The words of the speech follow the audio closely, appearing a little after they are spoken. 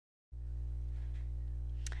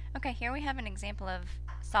Okay, here we have an example of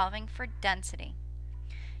solving for density.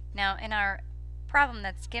 Now, in our problem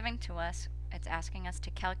that's given to us, it's asking us to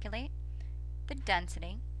calculate the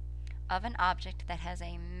density of an object that has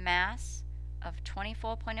a mass of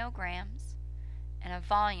 24.0 grams and a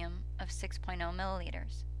volume of 6.0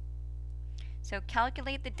 milliliters. So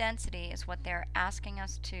calculate the density is what they're asking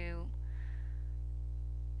us to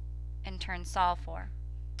in turn solve for.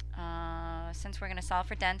 Since we're going to solve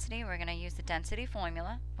for density, we're going to use the density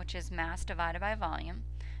formula, which is mass divided by volume.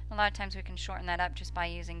 A lot of times we can shorten that up just by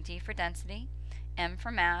using D for density, M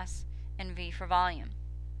for mass, and V for volume.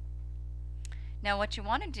 Now what you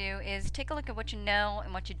want to do is take a look at what you know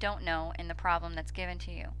and what you don't know in the problem that's given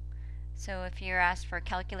to you. So if you're asked for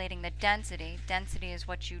calculating the density, density is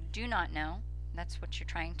what you do not know. That's what you're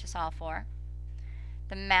trying to solve for.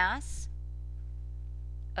 The mass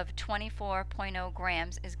of 24.0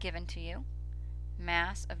 grams is given to you.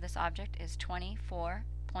 Mass of this object is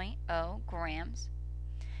 24.0 grams.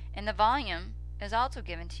 And the volume is also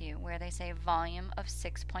given to you, where they say volume of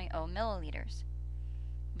 6.0 milliliters.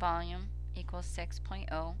 Volume equals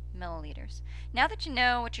 6.0 milliliters. Now that you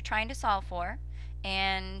know what you're trying to solve for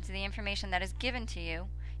and the information that is given to you,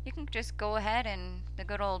 you can just go ahead and the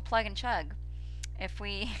good old plug and chug. If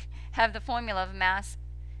we have the formula of mass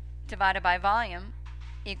divided by volume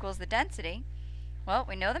equals the density, well,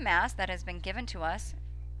 we know the mass that has been given to us,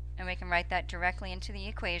 and we can write that directly into the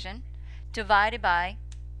equation, divided by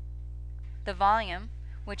the volume,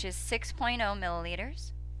 which is 6.0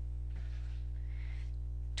 milliliters.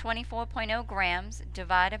 24.0 grams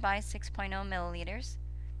divided by 6.0 milliliters.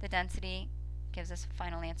 The density gives us a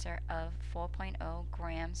final answer of 4.0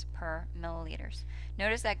 grams per milliliters.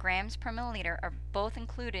 Notice that grams per milliliter are both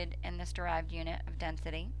included in this derived unit of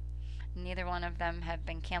density. Neither one of them have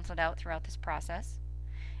been canceled out throughout this process.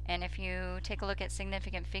 And if you take a look at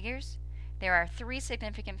significant figures, there are 3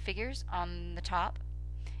 significant figures on the top,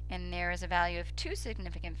 and there is a value of 2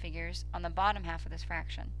 significant figures on the bottom half of this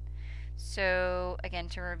fraction. So again,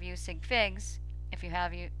 to review sig figs, if you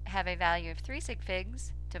have a value of 3 sig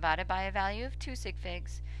figs divided by a value of 2 sig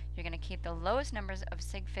figs, you're going to keep the lowest numbers of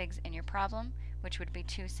sig figs in your problem, which would be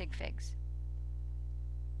 2 sig figs.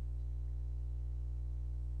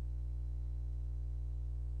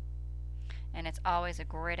 And it's always a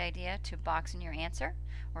great idea to box in your answer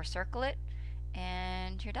or circle it,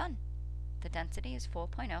 and you're done. The density is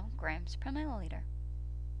 4.0 grams per milliliter.